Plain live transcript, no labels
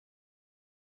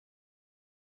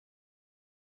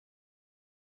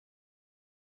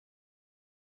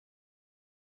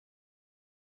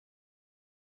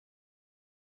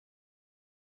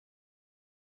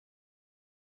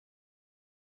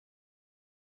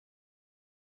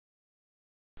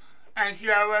And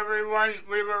so, everyone,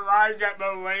 we've arrived at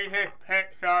the latest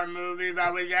Pixar movie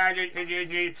that was added to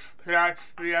Disney Plus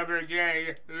the other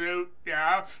day,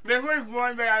 Luca. This was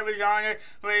one that I was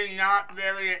honestly not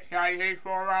very excited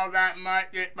for all that much,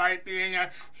 despite being a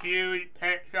huge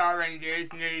Pixar and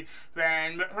Disney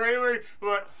fan. The trailers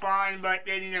looked fun, but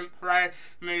didn't impress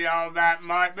me all that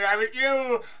much. But I was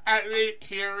still at least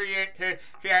curious to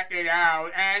check it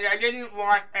out, and I didn't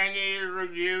watch any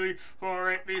reviews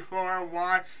for it before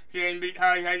watching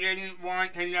because I didn't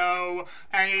want to know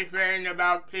anything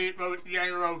about people's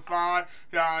general thoughts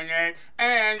on it.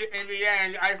 And in the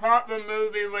end, I thought the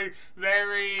movie was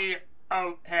very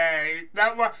okay.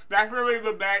 That's really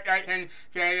the best I can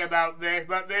say about this,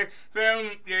 but this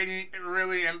film didn't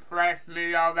really impress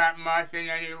me all that much in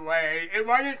any way. It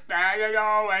wasn't bad at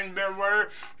all, and there were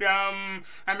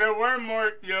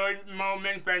more good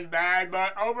moments than bad,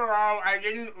 but overall I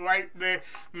didn't like this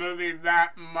movie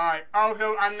that much.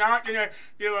 Also, I'm not gonna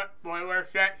do a spoiler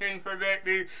section for this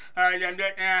because I'm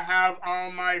just gonna have all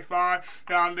my thoughts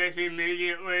on this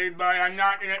immediately, but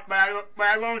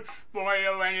I won't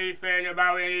spoil anything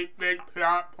about any big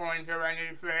plot points or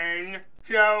anything.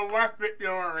 So, what's the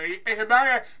story? It's about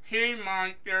a sea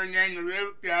monster named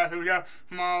Luca, who's a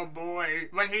small boy.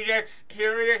 When he gets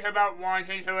curious about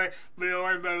wanting to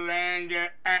explore the land,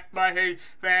 but his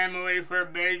family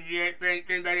forbids it,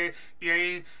 thinking that it's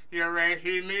dangerous,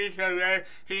 he meets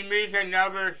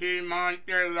another sea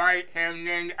monster like him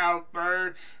named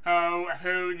Alberto,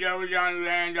 who goes on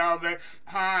land all the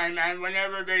time, and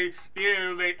whenever they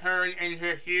do, they turn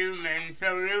into humans.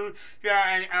 So Luca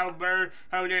and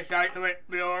Alberto decide to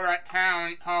explore a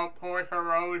town called Porto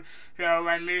Rosso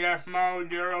and meet a small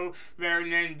girl there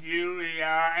named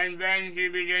Julia, and then she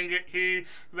begins to teach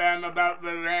them about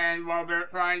the land while they're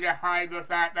trying to hide the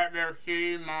fact that they're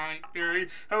sea monsters.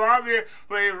 So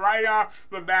obviously, right off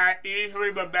the bat,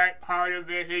 easily the best part of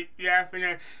this is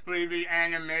definitely the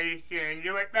animation.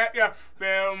 You expect a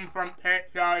film from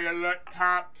Pixar to look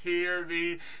top tier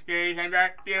these days, and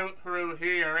that's still true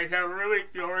here. It's a really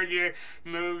gorgeous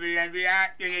movie, and the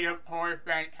acting is of course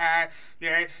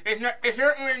fantastic. It's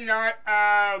certainly not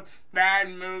a bad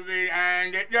movie,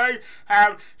 and it does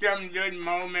have some good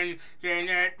moments in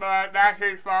it, but that's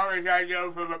as far as I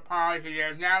go for the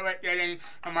positives. Now let's get into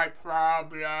my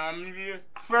problems.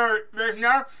 First, there's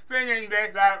nothing in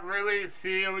this that really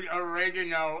feels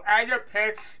original. As a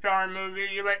Pixar movie,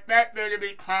 you expect there to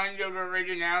be tons of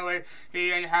originality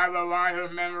and have a lot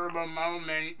of memorable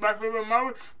moments, but for the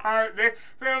most part, this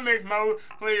film is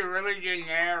mostly really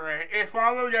generic. It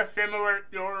follows a similar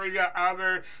story to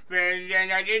other things,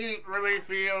 and I didn't really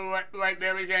feel like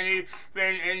there was anything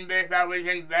in this that was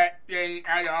investing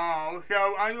at all.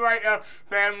 So unlike a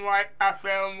film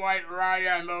like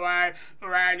Raya and the Last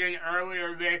Dragon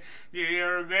earlier this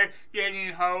year, this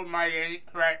didn't hold my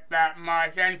interest that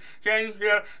much, and since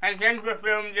the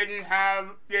film didn't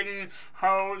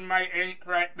hold my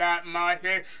interest that much,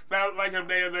 it felt like a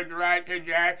bit of a drag to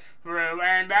get through,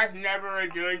 and that's never a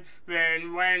good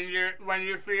thing when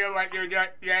you feel like you're just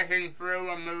getting through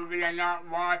a movie and not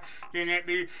watching it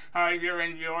because you're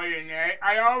enjoying it.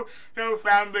 I also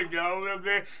found the goal of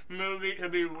this movie to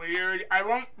be weird. I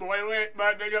won't spoil it,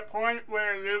 but there's a point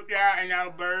where Luca and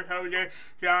Alberto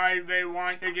decide they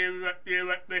want to do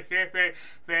a specific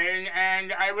thing,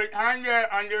 and I was kind of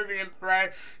under the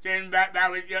impression that that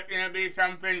was just going to be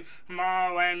something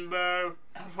small and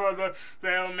for the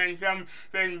film and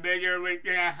something bigger was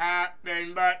going to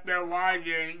happen, but there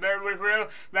wasn't. That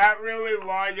really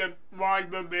was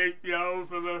the big show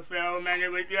for the film, and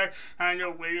it was just kind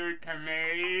of weird to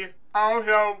me.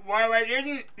 Also, while I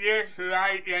didn't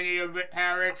dislike any of the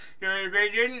characters,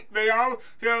 they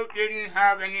also didn't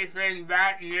have anything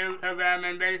that new to them,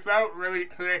 and they felt really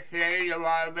cliche a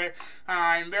lot of the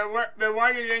time. There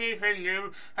wasn't anything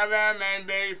new to them, and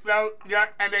they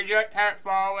just had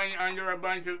fallen under a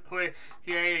bunch of cliches,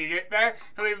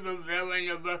 especially the villain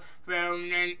of the film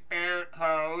named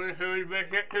Ercole, who's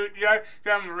just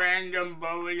some random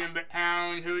bully in the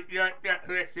town who's just a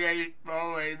cliche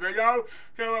bully. There's also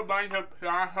a bunch of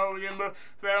plot holes in the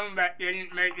film that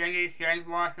didn't make any sense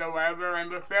whatsoever,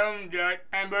 and the film gets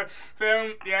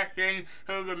into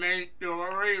the main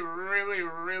story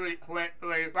really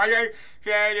quickly. Like I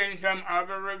said in some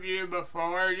other review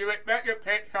before, you expect a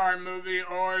Pixar movie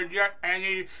or just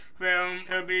any film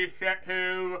to be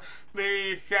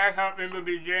set up in the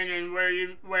beginning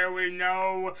where we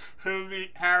know who the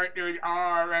characters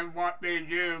are and what they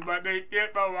do, but they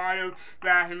skip a lot of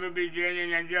that in the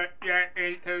beginning and just get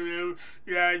into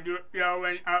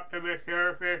going up to the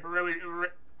surface really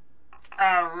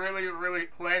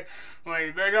quick.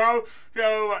 But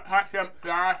also some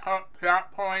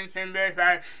plot points in this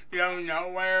I don't know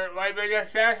where, like they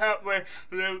just set up with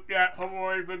Luca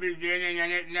towards the beginning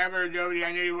and it never goes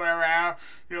anywhere else.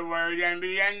 And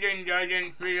the ending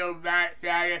doesn't feel that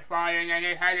satisfying, and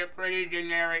it had a pretty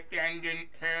generic ending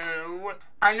too.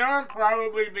 I know I'm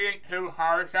probably being too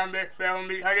harsh on this film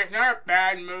because it's not a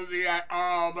bad movie at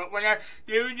all, but when a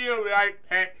studio like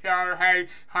Pixar has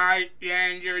high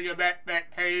standards of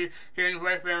expectations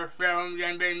with their films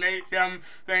and they make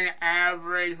something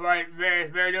average like this,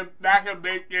 that's a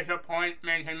big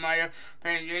disappointment in my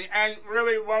opinion. And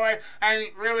really,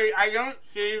 I don't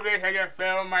see this as a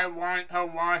film I want to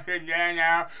watch again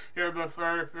after the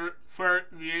first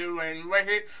viewing, which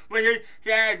is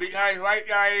sad because like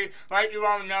you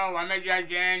all know, I'm a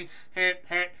gigantic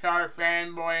Pixar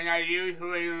fanboy and I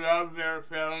usually love their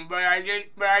films, but I just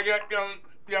don't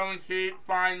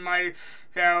find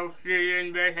myself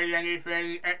seeing this as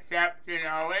anything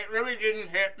exceptional. It really didn't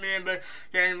hit me in the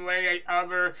same way as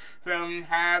other films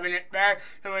have, and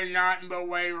especially not in the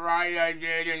way Raya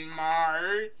did in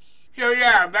March. So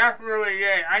yeah, that's really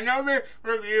it. I know the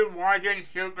review wasn't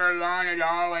super long at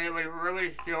all and it was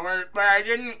really short, but I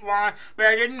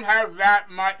didn't have that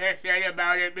much to say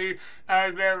about it because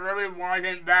there really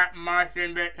wasn't that much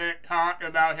in it to talk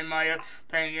about in my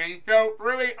opinion. So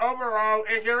really overall,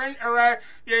 if you're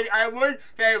interested, I would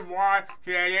say watch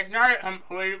it. It's not a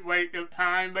complete waste of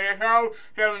time, but it's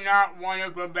also not one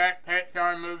of the best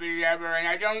Pixar movies ever, and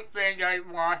I don't think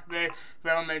I'd watch this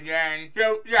film again.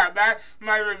 So yeah, that's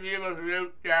my review of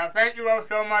Luca. Thank you all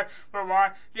so much for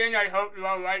watching. I hope you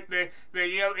all liked this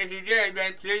video. If you did,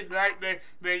 then please like this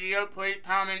video. Please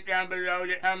comment down below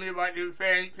to tell me what you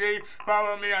think. Please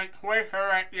follow me on Twitter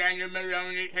at Daniel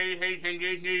Maloney, and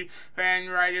Disney fan,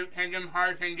 writer, Kingdom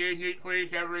Hearts and Disney Please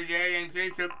every day. And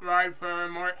please subscribe for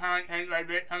more content like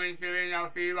this coming soon. And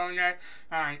I'll see you all next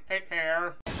time. Take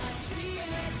care.